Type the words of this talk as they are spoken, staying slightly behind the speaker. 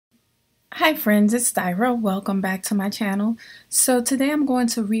Hi friends, it's Daira. Welcome back to my channel. So today I'm going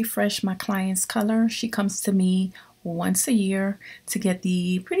to refresh my client's color. She comes to me once a year to get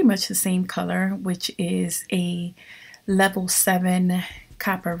the pretty much the same color, which is a level 7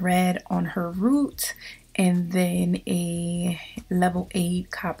 copper red on her root and then a level 8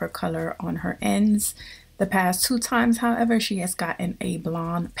 copper color on her ends. The past 2 times, however, she has gotten a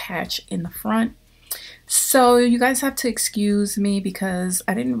blonde patch in the front. So you guys have to excuse me because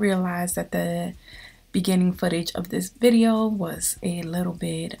I didn't realize that the beginning footage of this video was a little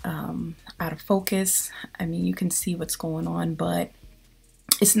bit out of focus. I mean, you can see what's going on, but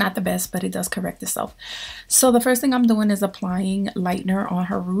it's not the best, but it does correct itself. So the first thing I'm doing is applying lightener on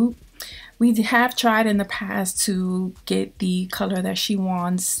her root. We have tried in the past to get the color that she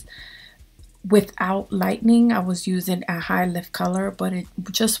wants without lightening. I was using a high lift color, but it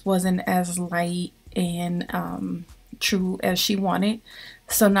just wasn't as light and true as she wanted.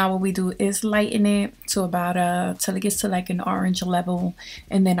 So now what we do is lighten it to about till it gets to like an orange level,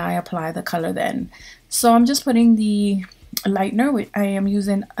 and then I apply the color then. So I'm just putting the lightener. I am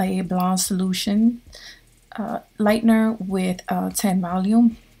using a blonde solution lightener with 10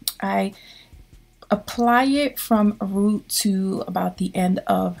 volume. I apply it from root to about the end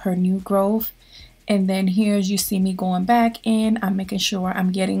of her new growth, and then here as you see me going back in, I'm making sure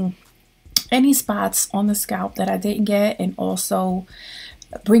I'm getting any spots on the scalp that I didn't get, and also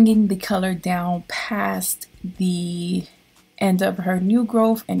bringing the color down past the end of her new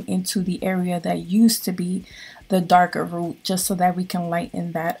growth and into the area that used to be the darker root, just so that we can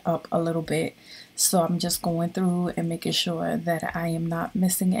lighten that up a little bit. So I'm just going through and making sure that I am not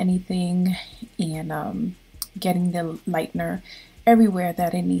missing anything and getting the lightener everywhere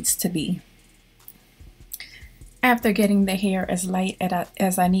that it needs to be. After getting the hair as light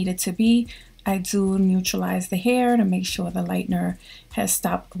as I need it to be, I do neutralize the hair to make sure the lightener has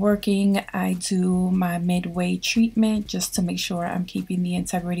stopped working. I do my midway treatment just to make sure I'm keeping the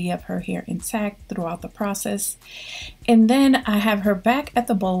integrity of her hair intact throughout the process. And then I have her back at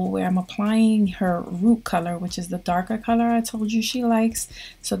the bowl where I'm applying her root color, which is the darker color I told you she likes.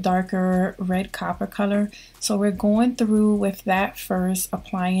 So darker red copper color. So we're going through with that first,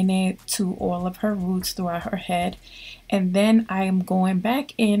 applying it to all of her roots throughout her head. And then I am going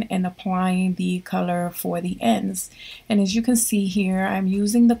back in and applying the color for the ends. And as you can see here, I'm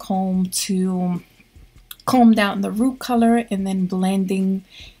using the comb to comb down the root color and then blending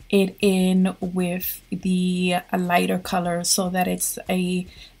it in with the lighter color so that it's a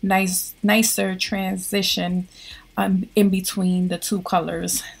nicer transition in between the two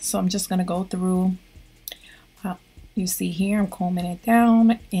colors. So I'm just going to go through. You see here, I'm combing it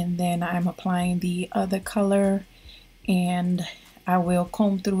down, and then I'm applying the other color, and I will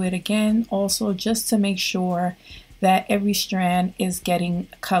comb through it again also just to make sure that every strand is getting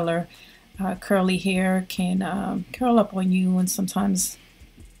color. Curly hair can curl up on you, and sometimes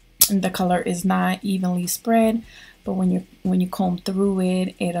the color is not evenly spread, but when you comb through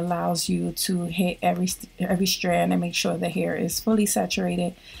it, it allows you to hit every strand and make sure the hair is fully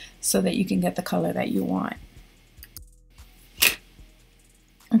saturated so that you can get the color that you want.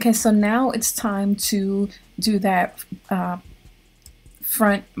 Okay, so now it's time to do that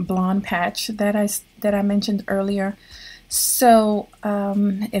front blonde patch that I mentioned earlier. So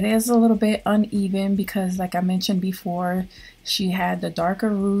it is a little bit uneven because, like I mentioned before, she had the darker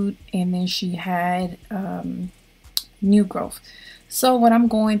root and then she had new growth. So what I'm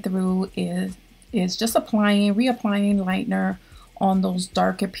going through is just reapplying lightener on those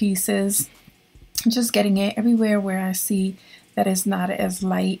darker pieces, just getting it everywhere where I see that is not as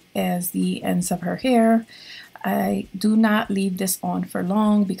light as the ends of her hair. I do not leave this on for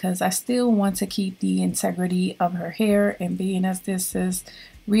long because I still want to keep the integrity of her hair, and being as this is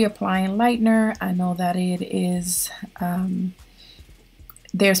reapplying lightener, I know that it is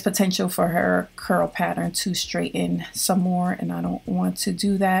there's potential for her curl pattern to straighten some more, and I don't want to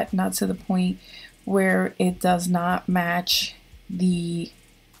do that, not to the point where it does not match the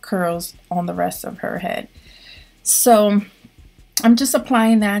curls on the rest of her head. So I'm just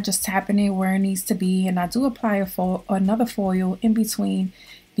applying that, just tapping it where it needs to be, and I do apply another foil in between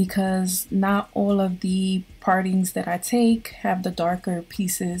because not all of the partings that I take have the darker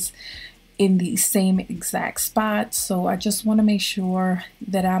pieces in the same exact spot. So I just want to make sure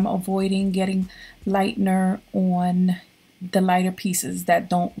that I'm avoiding getting lightener on the lighter pieces that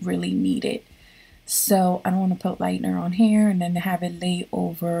don't really need it. So I don't want to put lightener on here and then have it lay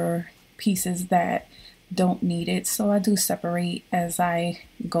over pieces that don't need it. So I do separate as I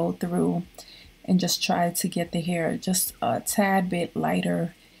go through and just try to get the hair just a tad bit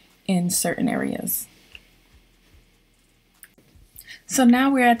lighter in certain areas. So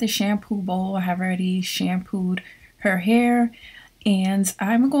now we're at the shampoo bowl. I have already shampooed her hair, and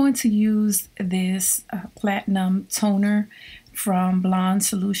I'm going to use this platinum toner from Blonde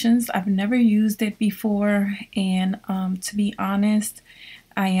Solutions. I've never used it before, and to be honest,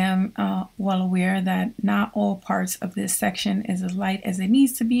 I am well aware that not all parts of this section is as light as it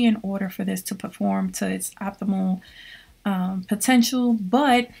needs to be in order for this to perform to its optimal potential,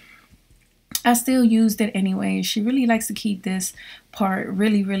 but I still used it anyway. She really likes to keep this part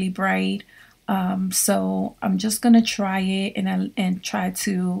really, really bright. So I'm just gonna try it and try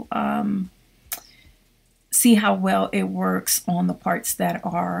to see how well it works on the parts that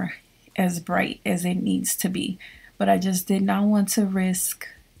are as bright as it needs to be. But I just did not want to risk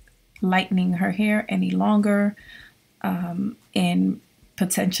lightening her hair any longer and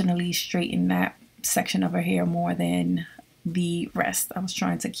potentially straighten that section of her hair more than the rest. I was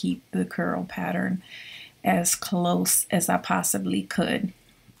trying to keep the curl pattern as close as I possibly could.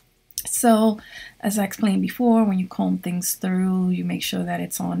 So as I explained before, when you comb things through, you make sure that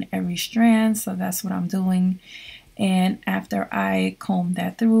it's on every strand. So that's what I'm doing. And after I comb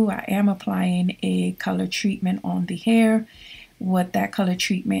that through, I am applying a color treatment on the hair. What that color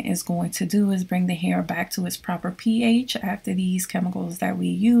treatment is going to do is bring the hair back to its proper pH after these chemicals that we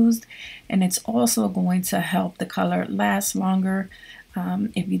used. And it's also going to help the color last longer.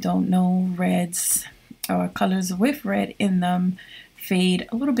 If you don't know, reds or colors with red in them fade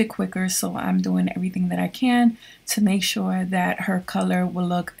a little bit quicker, so I'm doing everything that I can to make sure that her color will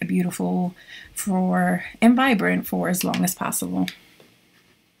look beautiful for and vibrant for as long as possible.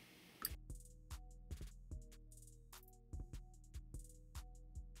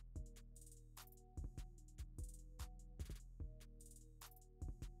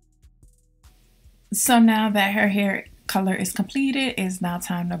 So now that her hair color is completed, it's now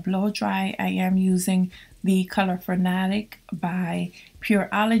time to blow dry. I am using the Color Fanatic by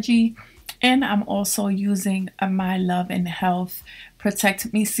Pureology, and I'm also using My Love and Health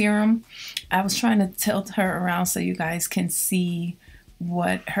Protect Me Serum. I was trying to tilt her around so you guys can see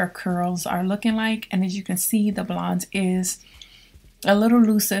what her curls are looking like, and as you can see, the blonde is a little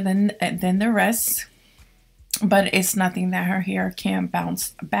looser than the rest, but it's nothing that her hair can't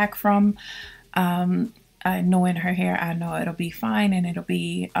bounce back from. Knowing her hair, I know it'll be fine, and it'll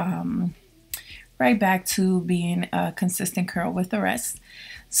be right back to being a consistent curl with the rest.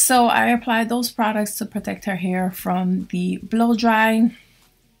 So I applied those products to protect her hair from the blow dry.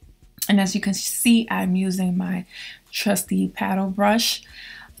 And as you can see, I'm using my trusty paddle brush,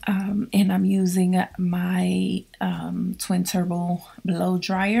 and I'm using my twin turbo blow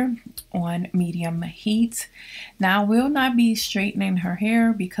dryer on medium heat. Now I will not be straightening her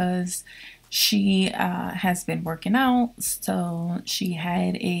hair because she has been working out, so she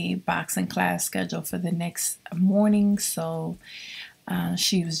had a boxing class scheduled for the next morning, so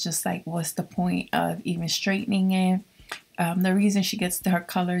she was just like, what's the point of even straightening it? The reason she gets her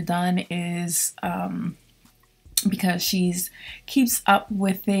color done is because she's keeps up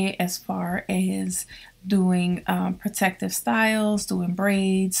with it as far as doing protective styles, doing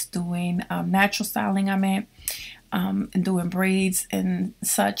braids, doing natural styling, and doing braids and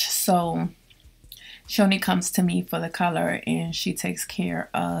such. So she only comes to me for the color, and she takes care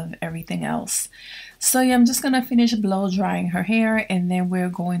of everything else. So yeah, I'm just gonna finish blow drying her hair, and then we're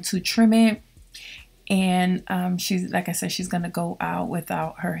going to trim it. And she's, like I said, she's gonna go out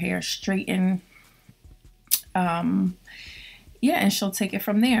without her hair straightened. Yeah, and she'll take it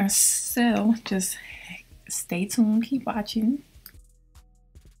from there. So just stay tuned, keep watching.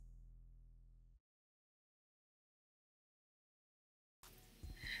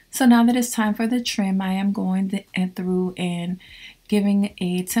 So now that it's time for the trim, I am going through and giving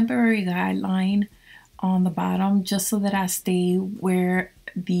a temporary guideline on the bottom just so that I stay where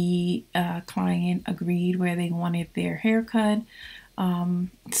the client agreed, where they wanted their haircut.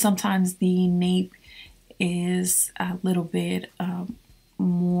 Sometimes the nape is a little bit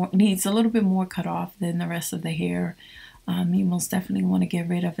needs a little bit more cut off than the rest of the hair. You most definitely want to get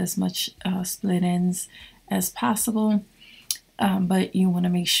rid of as much split ends as possible. But you want to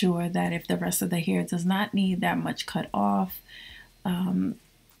make sure that if the rest of the hair does not need that much cut off,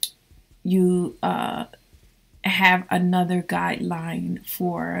 you have another guideline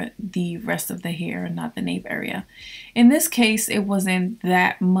for the rest of the hair, not the nape area. In this case, it wasn't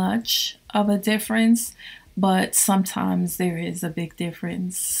that much of a difference, but sometimes there is a big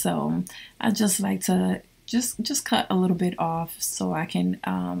difference. So I just like to just cut a little bit off so I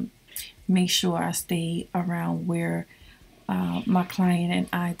can make sure I stay around where my client and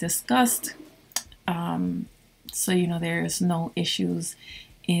I discussed, so you know there's no issues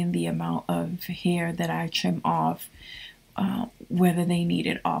in the amount of hair that I trim off whether they need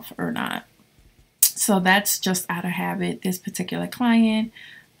it off or not. So that's just out of habit. This particular client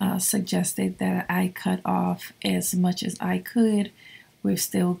suggested that I cut off as much as I could with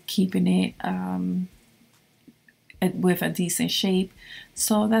still keeping it with a decent shape.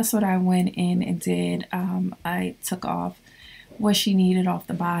 So that's what I went in and did. I took off what she needed off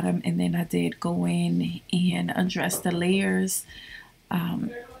the bottom, and then I did go in and address the layers,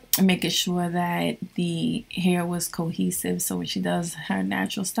 making sure that the hair was cohesive, so when she does her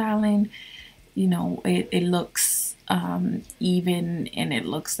natural styling, you know, it looks even, and it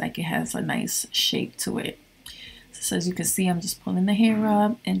looks like it has a nice shape to it. So as you can see, I'm just pulling the hair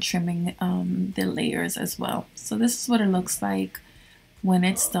up and trimming the layers as well. So this is what it looks like when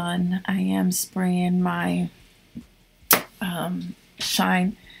it's done. I am spraying my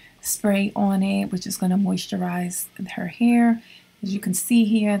shine spray on it, which is going to moisturize her hair. As you can see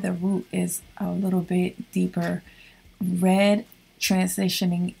here, the root is a little bit deeper red,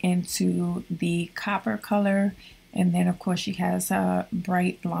 transitioning into the copper color. And then of course she has a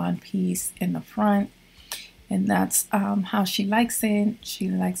bright blonde piece in the front. And that's how she likes it. She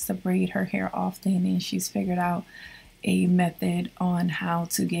likes to braid her hair often, and she's figured out a method on how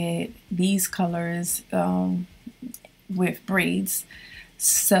to get these colors with braids.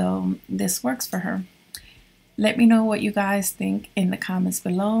 So this works for her. Let me know what you guys think in the comments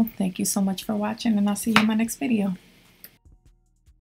below. Thank you so much for watching, and I'll see you in my next video.